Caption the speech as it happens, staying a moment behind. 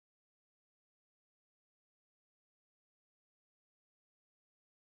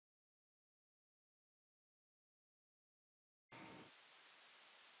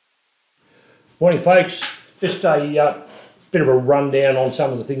Morning folks, just a bit of a rundown on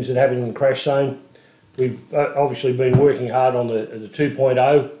some of the things that happen in Crashzone. We've obviously been working hard on the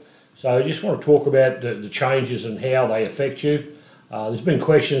 2.0, so I just want to talk about the changes and how they affect you. There's been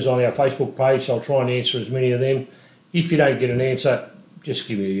questions on our Facebook page, so I'll try and answer as many of them. If you don't get an answer, just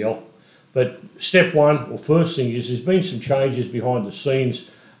give me a yell. But step one, or first thing is, there's been some changes behind the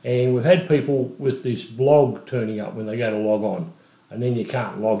scenes, and we've had people with this blog turning up when they go to log on, and then you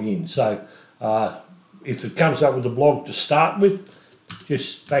can't log in. So if it comes up with a blog to start with,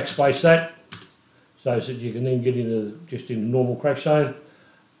 just backspace that so that you can then get into normal Crashzone,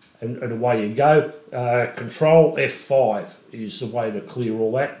 and away you go. Control F5 is the way to clear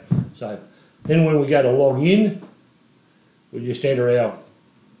all that. So then when we go to log in, we just enter our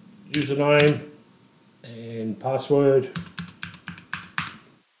username and password,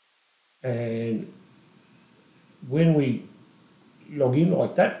 and when we log in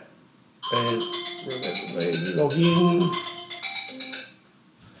like that, and log in,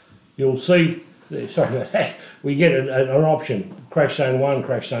 you'll see, sorry about that, we get an option, Crashzone 1,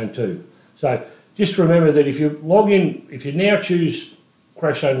 Crashzone 2. So just remember that if you log in, if you now choose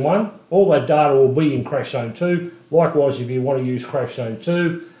Crashzone 1, all that data will be in Crashzone 2. Likewise, if you want to use Crashzone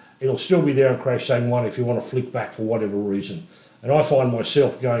 2, it'll still be there in Crashzone 1 if you want to flick back for whatever reason. And I find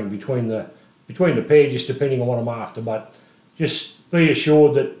myself going between the pair, just depending on what I'm after. But just be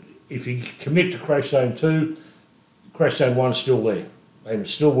assured that if you commit to Crashzone 2, Crashzone 1's still there, and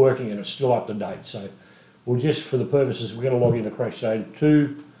it's still working and it's still up to date. So we'll just, for the purposes, we're going to log into Crashzone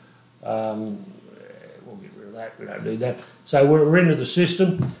 2. We'll get rid of that, we don't need that. So we're into the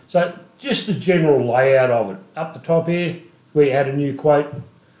system. So just the general layout of it. Up the top here, we add a new quote.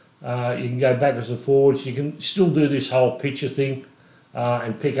 You can go backwards and forwards. You can still do this whole picture thing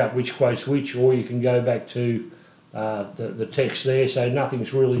and pick up which quote's which, or you can go back to the text there, so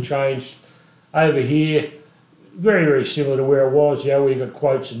nothing's really changed. Over here, very, very similar to where it was. Yeah, we've got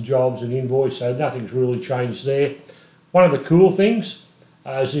quotes and jobs and invoice, so nothing's really changed there. One of the cool things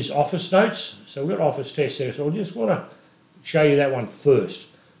is this office notes. So we've got office tests there, so I just want to show you that one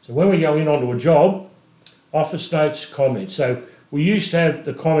first. So when we go in onto a job, office notes, comments. So we used to have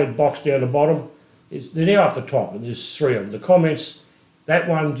the comment box down the bottom. They're now up the top, and there's 3 of them. The comments, that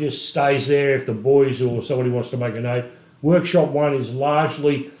one just stays there if the boys or somebody wants to make a note. Workshop 1 is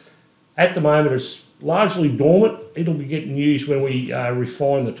largely, at the moment, it's largely dormant. It'll be getting used when we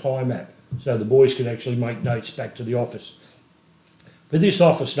refine the time app, so the boys can actually make notes back to the office. But this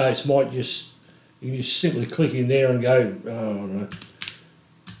office notes might just, you can just simply click in there and go, oh, I don't know,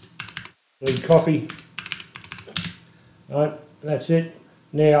 need coffee. Right, that's it.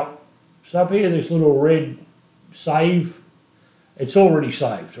 Now, so up here, this little red save, it's already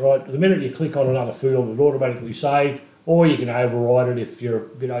saved, right? The minute you click on another field, it's automatically saved, or you can override it if you're a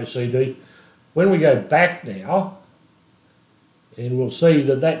bit OCD. When we go back now, and we'll see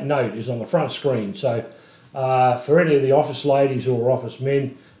that that note is on the front screen. So for any of the office ladies or office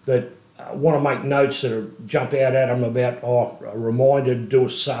men that want to make notes that jump out at them about, a reminder, do a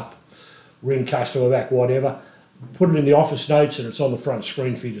sup, ring customer back, whatever, put it in the office notes and it's on the front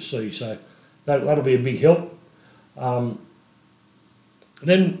screen for you to see. So that'll be a big help.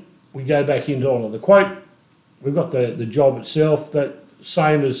 Then we go back into the quote. We've got the job itself, that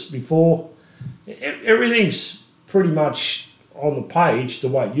same as before. Everything's pretty much on the page the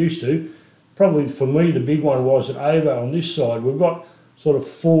way it used to. Probably for me the big one was that over on this side we've got sort of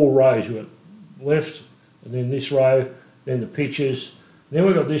 4 rows. We've got left, and then this row, then the pictures, then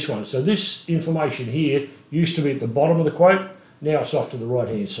we've got this one. So this information here used to be at the bottom of the quote, now it's off to the right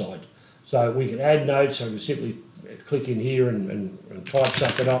hand side. So we can add notes, so we can simply click in here and type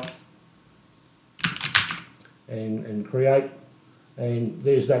something up and create, and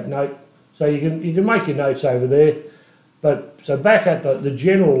there's that note. So you can make your notes over there. But so back at the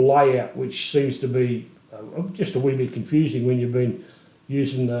general layout, which seems to be just a wee bit confusing when you've been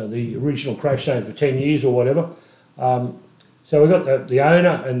using the original Crashzone for 10 years or whatever. So we've got the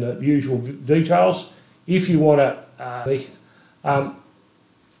owner and the usual details. If you want to,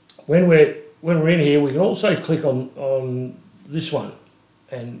 when we're in here, we can also click on this one,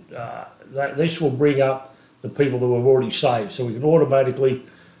 and this will bring up the people that we've already saved. So we can automatically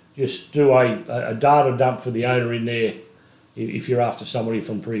just do a data dump for the owner in there if you're after somebody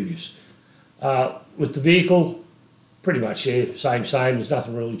from previous. With the vehicle, pretty much same, there's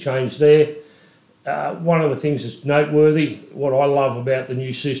nothing really changed there. One of the things that's noteworthy, what I love about the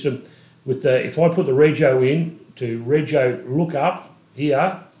new system, if I put the rego in to rego lookup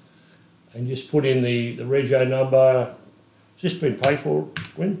here, and just put in the rego number, it's just been paid for,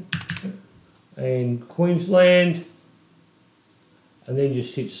 Quinn, and Queensland, and then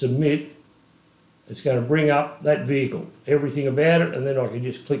just hit submit, it's going to bring up that vehicle, everything about it, and then I can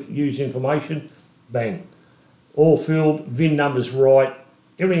just click use information, bang. All filled, VIN numbers right,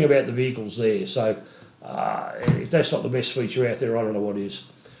 everything about the vehicle's there. So if that's not the best feature out there, I don't know what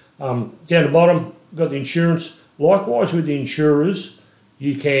is. Down the bottom, got the insurance. Likewise with the insurers,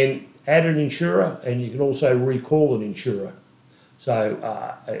 you can add an insurer and you can also recall an insurer. So,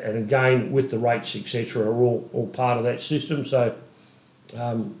 and again, with the rates, etc., are all part of that system. So,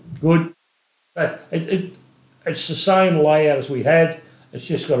 good. It's the same layout as we had. It's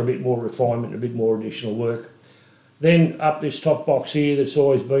just got a bit more refinement, a bit more additional work. Then up this top box here that's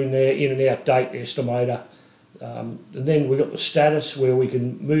always been there, in and out date estimator. And then we've got the status where we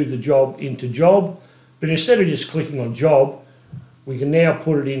can move the job into job. But instead of just clicking on job, we can now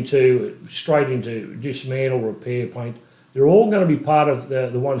put it straight into dismantle, repair, paint. They're all going to be part of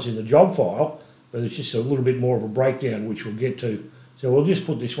the ones in the job file, but it's just a little bit more of a breakdown, which we'll get to. So we'll just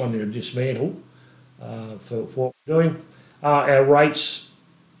put this one in a dismantle for what we're doing. Our rates,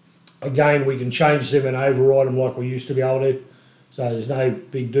 again, we can change them and override them like we used to be able to. So there's no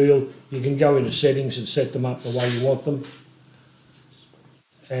big deal. You can go into settings and set them up the way you want them.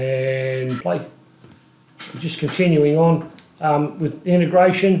 And play. Just continuing on with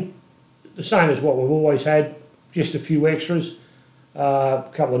integration, the same as what we've always had, just a few extras. A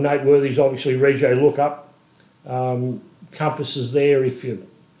couple of noteworthies, obviously Regio lookup. Compasses there if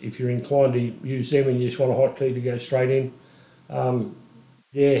you're inclined to use them and you just want a hotkey to go straight in.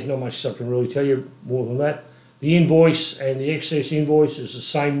 Yeah, not much I can really tell you more than that. The invoice and the excess invoice is the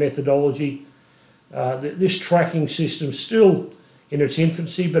same methodology. This tracking system's still in its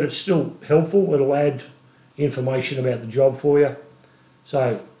infancy, but it's still helpful. It'll add information about the job for you.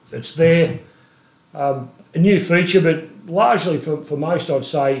 So it's there. A new feature, but largely for most I'd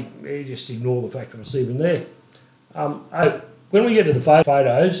say, just ignore the fact that it's even there. When we get to the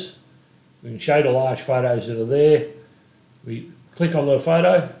photos, we can show the large photos that are there. We click on the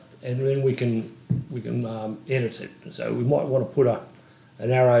photo and then we can edit it. So we might want to put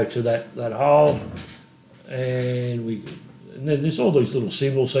an arrow to that hole, and then there's all these little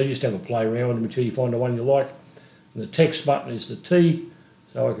symbols, so you just have a play around with them until you find the one you like. And the text button is the T,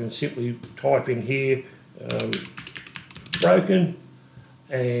 so I can simply type in here broken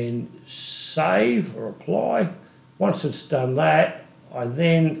and save or apply. Once it's done that, I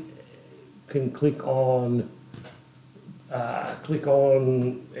then can click on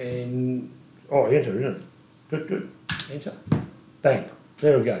and enter, isn't it? Enter, bang,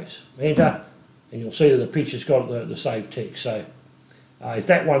 there it goes, enter, and you'll see that the picture's got the save text. So if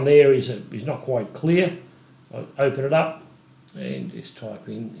that one there is not quite clear, I'll open it up and just type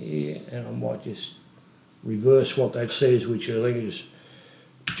in here, and I might just reverse what that says, which I think is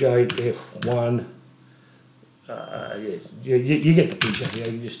JF1. Yeah, you get the picture. Yeah,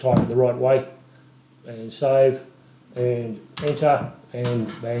 you just type it the right way and save and enter,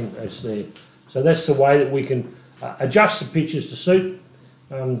 and bang, that's there. So that's the way that we can adjust the pictures to suit.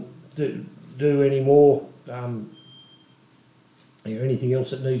 Do any more anything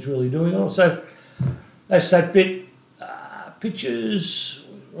else that needs really doing on it. So that's that bit. Pictures,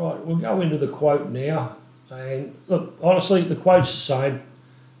 right, we'll go into the quote now. And look, honestly, the quote's the same.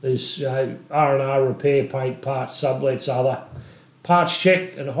 There's R&R, repair, paint, parts, sublets, other. Parts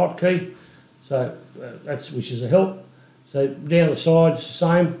check and a hotkey, so that's which is a help. So down the side, it's the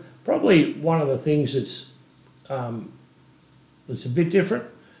same. Probably one of the things that's a bit different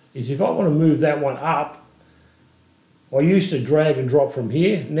is if I want to move that one up, I used to drag and drop from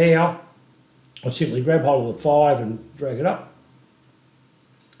here. Now, I simply grab hold of the 5 and drag it up.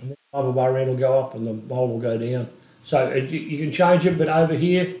 And the bubble bar end will go up and the bowl will go down. So you can change it, but over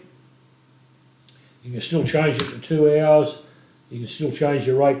here, you can still change it to 2 hours. You can still change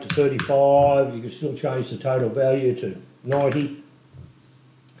your rate to 35. You can still change the total value to 90.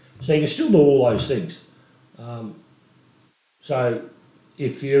 So you can still do all those things. So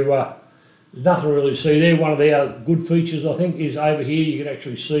if you, there's nothing really to see there. One of our good features, I think, is over here you can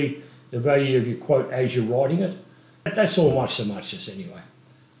actually see the value of your quote as you're writing it. That's all much so much just anyway.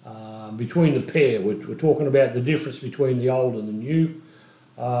 Between the pair, we're talking about the difference between the old and the new.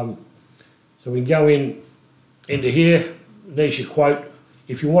 So we can go into here, there's your quote.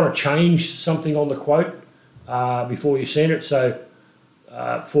 If you want to change something on the quote before you send it, so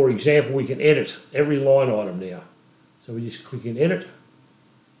for example, we can edit every line item now. So we just click in edit,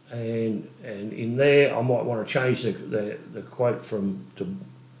 and in there I might want to change the quote to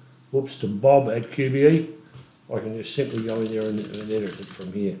Bob at QBE. I can just simply go in there and edit it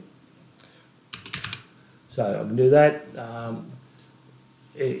from here. So I can do that.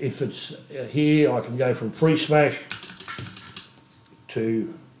 If it's here, I can go from free smash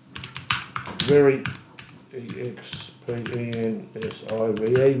to very EXPENSIVE,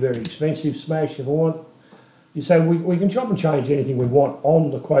 very expensive smash if I want. You say we can chop and change anything we want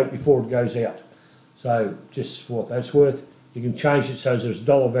on the quote before it goes out. So just for what that's worth, you can change it so there's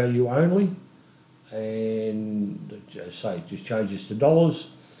dollar value only, and say it just changes to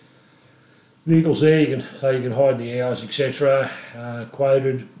dollars. Vehicles there, you can hide the hours, etc.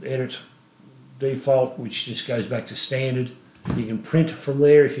 Quoted, edit, default, which just goes back to standard. You can print from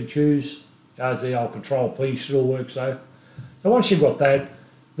there if you choose. The old Control P still works though. So once you've got that,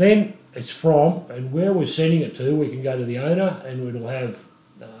 then it's from, and where we're sending it to, we can go to the owner and it'll have,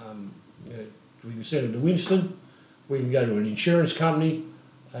 we can send it to Winston, we can go to an insurance company,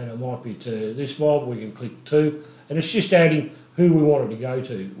 and it might be to this Bob, we can click to, and it's just adding who we want it to go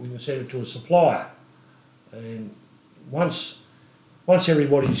to. We can send it to a supplier, and once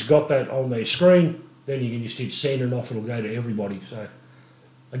everybody's got that on their screen, then you can just hit send and off it'll go to everybody. So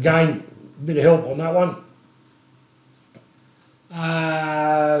again, a bit of help on that one.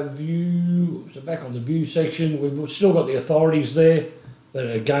 View, so back on the view section, we've still got the authorities there, but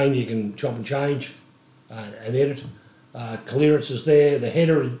again you can chop and change and edit. Clearance is there, the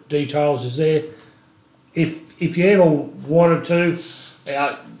header details is there. If you ever wanted to,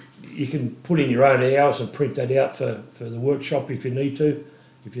 you can put in your own hours and print that out for the workshop if you need to,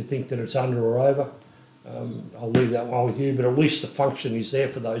 if you think that it's under or over. I'll leave that one with you, but at least the function is there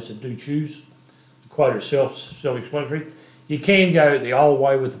for those that do choose. The quote itself is self-explanatory. You can go the old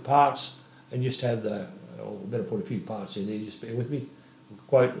way with the parts and just have the, I'll better put a few parts in there, just bear with me.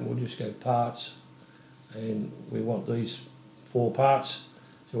 Quote, and we'll just go parts, and we want these 4 parts.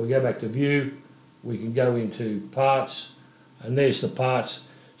 So we go back to view, we can go into parts, and there's the parts.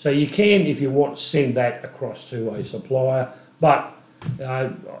 So you can, if you want, send that across to a supplier, but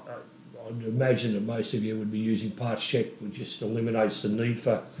I'd imagine that most of you would be using Parts Check, which just eliminates the need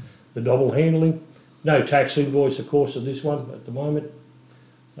for the double handling. No tax invoice, of course, of this one at the moment.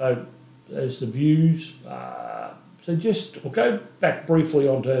 So there's the views. So just, we'll go back briefly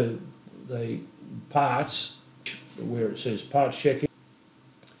onto the parts, where it says Parts Checking.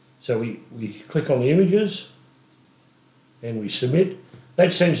 So we click on the images and we submit.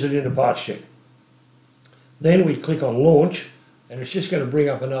 That sends it into Parts Check. Then we click on Launch, and it's just going to bring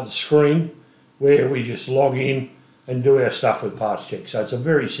up another screen where we just log in and do our stuff with Parts Check. So it's a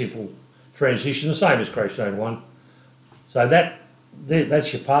very simple transition, the same as Crashzone 1. So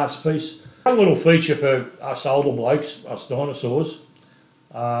that's your parts piece. One little feature for us older blokes, us dinosaurs,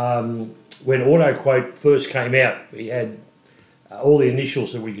 when AutoQuote first came out, we had all the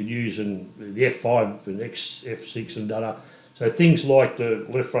initials that we could use, and the F5 and F6 and da. So things like the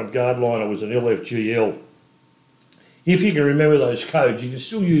left front guard liner was an LFGL. If you can remember those codes, you can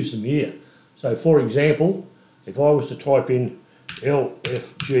still use them here. So for example, if I was to type in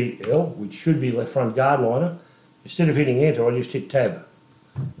LFGL, which should be left front guard liner, instead of hitting enter, I just hit tab,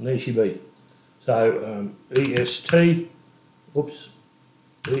 and there she be. So EST,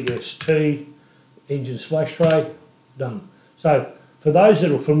 engine splash tray, done. So for those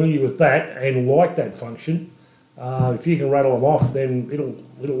that are familiar with that and like that function, if you can rattle them off, then it'll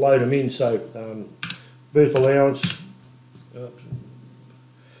load them in. So booth allowance,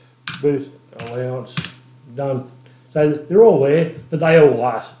 done. So they're all there, but they all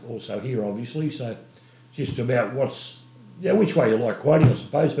are also here, obviously. So just about which way you like quoting, I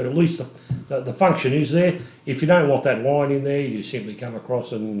suppose, but at least the function is there. If you don't want that line in there, you just simply come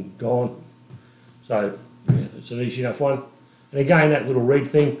across and gone. So yeah, it's an easy enough one. And again, that little red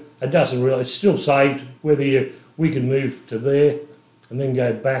thing, it doesn't really, it's still saved. We can move to there and then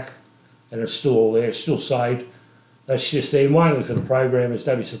go back, and it's still all there, it's still saved. That's just there mainly for the programmers.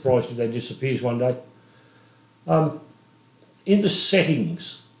 Don't be surprised if that disappears one day. In the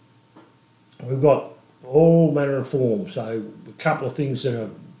settings, we've got all manner of forms. So a couple of things that are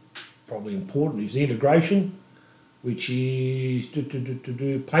probably important is the integration, which is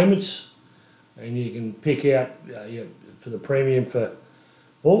payments, and you can pick out for the premium for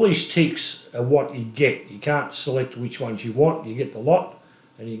all these ticks are what you get. You can't select which ones you want. You get the lot,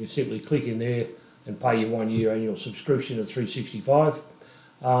 and you can simply click in there and pay your 1 year annual subscription of $365.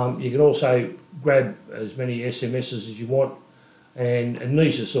 You can also grab as many SMSs as you want, and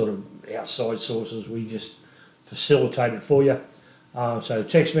these are sort of outside sources. We just facilitate it for you. So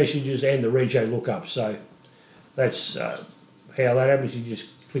text messages and the rego lookup. So that's how that happens. You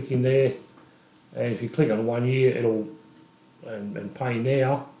just click in there, and if you click on 1 year, it'll and pay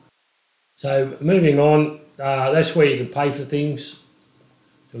now. So moving on, that's where you can pay for things.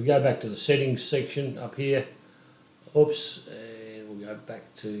 So we go back to the settings section up here. And we'll go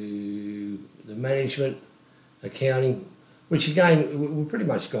back to the management, accounting. which again, we pretty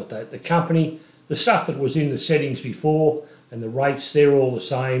much got that. The company, the stuff that was in the settings before and the rates, they're all the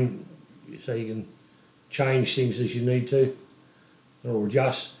same, so you can change things as you need to or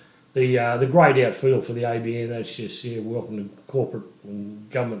adjust. The greyed out field for the ABN, that's just, yeah, welcome to corporate and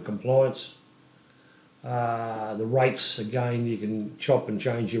government compliance. The rates, again, you can chop and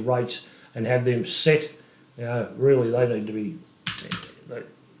change your rates and have them set. You know, really they need to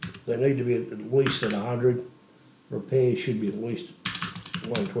be at least at 100. Repairs should be at least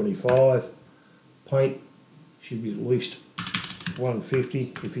 125. Paint should be at least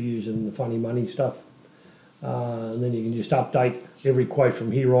 150 if you're using the funny money stuff. And then you can just update every quote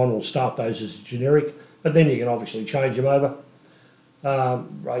from here on, or start those as generic, but then you can obviously change them over.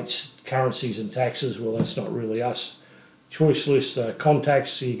 Rates, currencies and taxes, well, that's not really us. Choice list,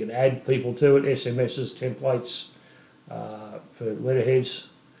 contacts, so you can add people to it, SMSs, templates for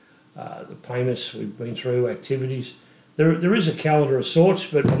letterheads, the payments we've been through, activities. There is a calendar of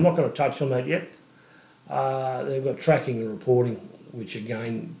sorts, but I'm not going to touch on that yet. They've got tracking and reporting, which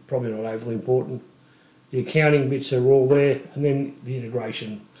again, probably not overly important. The accounting bits are all there, and then the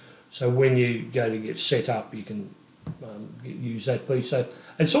integration. So when you go to get set up, you can use that piece. So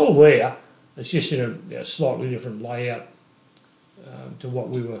it's all there. It's just in a slightly different layout to what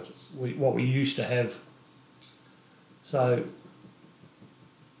we used to have. So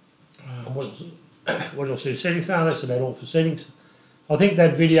what else is settings? No, that's about all for settings. I think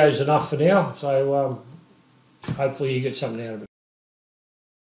that video is enough for now. So hopefully you get something out of it.